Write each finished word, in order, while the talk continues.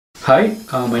Hi,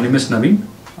 my name is Naveen.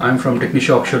 I'm from Technische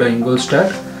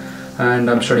Ingolstadt and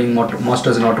I'm studying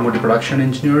Masters in Automotive Production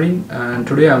Engineering, and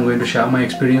today I'm going to share my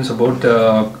experience about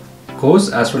the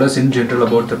course as well as in general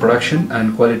about the production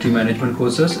and quality management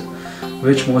courses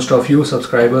which most of you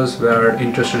subscribers were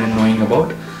interested in knowing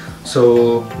about.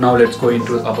 So now let's go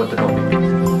into about the topic.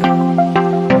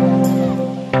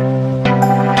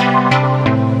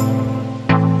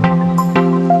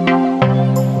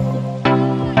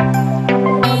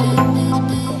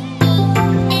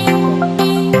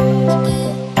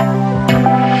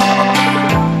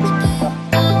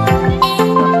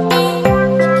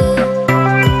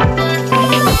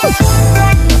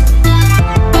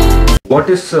 What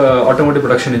is automotive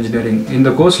production engineering? In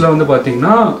the course la vandu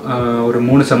pathina oru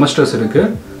 3 semesters irukku.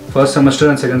 First semester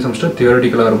and second semester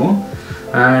theoretical ah irukum,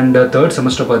 and third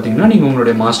semester pathina neenga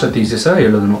ungala master thesis ah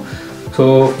eludhanum. So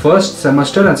first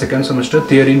semester and second semester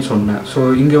theory nu sonna. So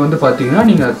inga vandu pathina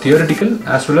neenga theoretical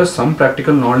as well as some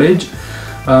practical knowledge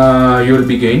you will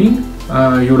be gaining.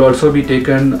 You will also be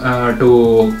taken to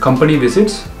company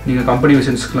visits. Neenga company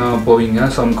visits la povinga,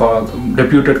 some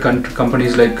reputed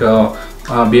companies like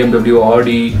BMW,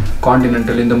 Audi,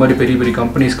 Continental, இந்த மாதிரி பெரிய பெரிய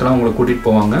கம்பெனிஸ்க்கெல்லாம் உங்களை கூட்டிகிட்டு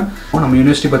போவாங்க. நம்ம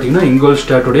university பார்த்தீங்கன்னா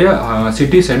இங்கோல்ஸ்டாட்டுடைய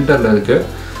city சென்டரில் இருக்குது.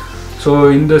 ஸோ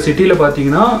இந்த சிட்டியில்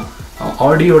பார்த்தீங்கன்னா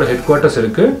ஆடியோட ஹெட் குவார்ட்டர்ஸ்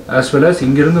இருக்குது, ஆஸ் வெல் அஸ்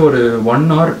இங்கேருந்து ஒரு 1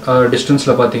 hour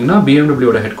டிஸ்டன்ஸில் பார்த்தீங்கன்னா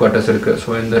பிஎம்டபிள்யூட ஹெட் குவார்ட்டர்ஸ் இருக்குது.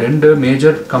 ஸோ இந்த 2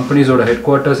 மேஜர் கம்பெனிஸோட ஹெட்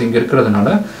குவார்ட்டர்ஸ் இங்கே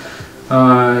இருக்கிறதுனால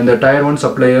இந்த Tier 1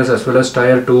 suppliers as well as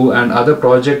Tier 2 and other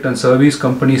project and service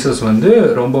companies வந்து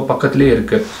ரொம்ப பக்கத்துலேயே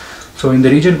இருக்குது. ஸோ இந்த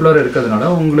ரீஜனுக்குள்ளார இருக்கிறதுனால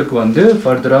உங்களுக்கு வந்து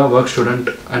ஃபர்தராக work student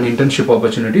and internship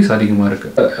opportunities அதிகமாக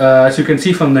இருக்குது. as you can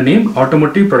see from the name,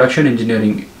 automotive production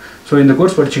engineering. So இந்த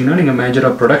கோர்ஸ் படிச்சிங்கன்னா நீங்கள் major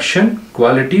of production,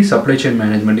 quality, supply chain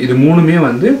management, இது மூணுமே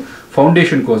வந்து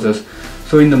ஃபவுண்டேஷன் கோர்சஸ்.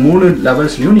 ஸோ இந்த 3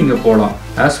 லெவல்ஸ்லையும் நீங்கள் போகலாம்.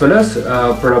 as well as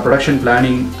production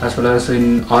planning, as well as in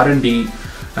R&D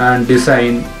and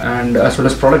design, and as well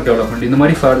as product development, இந்த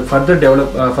மாதிரி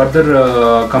ஃபர்தர்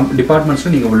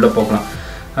டிபார்ட்மெண்ட்ஸில் நீங்கள் உள்ளே போகலாம்.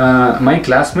 My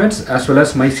classmates as well as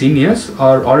my seniors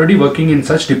are already working in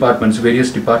such departments, various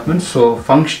departments. So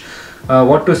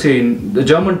what to say in the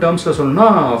German terms la solna,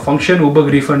 function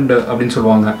Übergreifend அப்படினு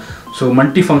சொல்வாங்க. So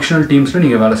multi functional teamsல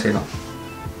நீங்க வேலை செய்யலாம்.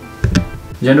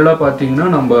 ஜெனரலா பாத்தீங்கன்னா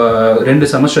நம்ம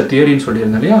 2 செமஸ்டர் தியரின்னு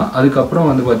சொல்லியிருந்தோம் இல்லையா, அதுக்கப்புறம்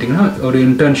வந்து பாத்தீங்கன்னா ஒரு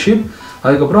இன்டர்ன்ஷிப்,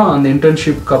 அதுக்கப்புறம் அந்த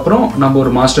இன்டர்ன்ஷிப்க்கு அப்புறம் நம்ம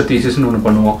ஒரு மாஸ்டர் தீசிஸ்னு ஒன்று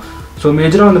பண்ணுவோம். ஸோ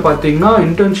மேஜராக வந்து பார்த்தீங்கன்னா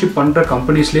இன்டர்ன்ஷிப் பண்ணுற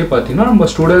கம்பெனிஸ்லேயே பார்த்தீங்கன்னா நம்ம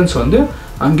ஸ்டூடெண்ட்ஸ் வந்து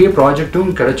அங்கேயே ப்ராஜெக்ட்டும்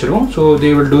கிடச்சிரும். So they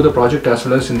will do the project as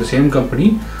well as in the same company.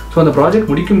 So அந்த ப்ராஜெக்ட்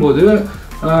முடிக்கும்போது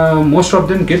most of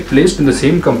them get placed in the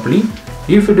same company.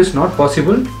 If it is not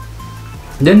possible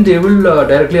then they will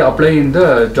directly apply in the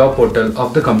job portal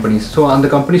of the companies. So அந்த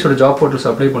கம்பெனிஸோட job portals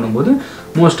apply பண்ணும்போது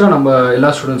மோஸ்ட்டாக நம்ம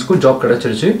எல்லா ஸ்டூடெண்ட்ஸ்க்கும் job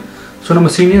கிடச்சிருச்சு. So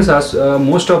நம்ம seniors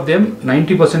most of them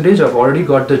 90% have already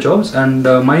got the jobs, and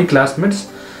my classmates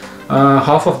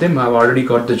half of them have already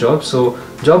got the job. So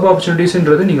job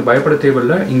opportunitiesன்றது நீங்கள் பயப்பட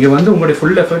தேவையில்லை. இங்கே வந்து உங்களுடைய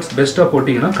ஃபுல் எஃபர்ட்ஸ் பெஸ்ட்டாக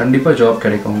போட்டிங்கன்னா கண்டிப்பாக ஜாப்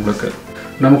கிடைக்கும் உங்களுக்கு.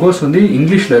 நம்ம கோர்ஸ் வந்து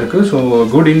இங்கிலீஷில் இருக்குது. So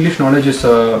good English knowledge is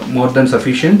more then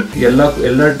sufficient.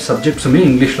 எல்லா சப்ஜெக்ட்ஸுமே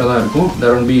இங்கிலீஷில் தான் இருக்கும்.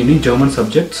 தேர் won't be any German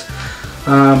subjects.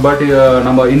 But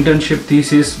நம்ம இன்டர்ன்ஷிப்,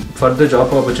 தீசிஸ், ஃபர்தர்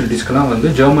ஜாப் ஆப்பர்ச்சுனிட்டிஸ்க்கெலாம் வந்து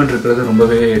ஜெர்மன் இருக்கிறது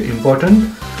ரொம்பவே இம்பார்ட்டன்ட்.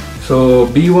 ஸோ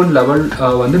B1 லெவல்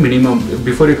வந்து minimum.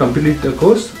 Before you complete the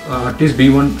course at least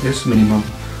B1 is minimum.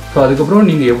 So அதுக்கப்புறம்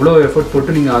நீங்கள் எவ்வளோ எஃபர்ட்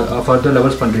போட்டு நீங்கள் ஃபர்தர்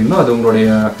லெவல்ஸ் பண்ணுறீங்களோ அது உங்களுடைய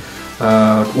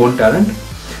ஓன் டேலண்ட்.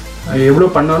 எவ்வளோ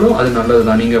பண்ணாலும் அது நல்லது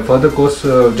தான். நீங்கள் ஃபர்தர் கோர்ஸ்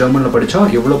ஜெர்மனில் படித்தா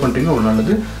எவ்வளோ பண்ணுறீங்களோ அவ்வளோ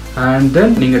நல்லது. அண்ட்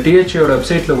தென் நீங்கள் டிஹெச்ஏயோட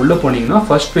வெப்சைட்டில் உள்ளே போனீங்கன்னா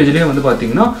ஃபர்ஸ்ட் பேஜ்லேயே வந்து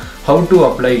பார்த்தீங்கன்னா ஹவு டு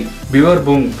அப்ளை பிவர்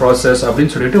பூங் ப்ராசஸ்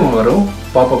அப்படின்னு சொல்லிட்டு வரும்,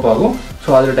 பாப்பப் ஆகும்.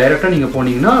 ஸோ அதில் டைரெக்டாக நீங்கள்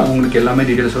போனீங்கன்னா உங்களுக்கு எல்லாமே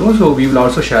டீட்டெயில்ஸ் வரும். So we will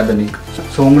also share the link.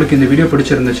 So உங்களுக்கு இந்த வீடியோ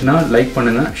பிடிச்சிருந்துச்சுன்னா லைக்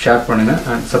பண்ணுங்கள், ஷேர் பண்ணுங்கள்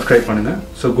அண்ட் சப்ஸ்கிரைப் பண்ணுங்கள்.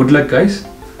 So good luck guys.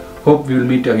 Hope we will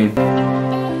meet again.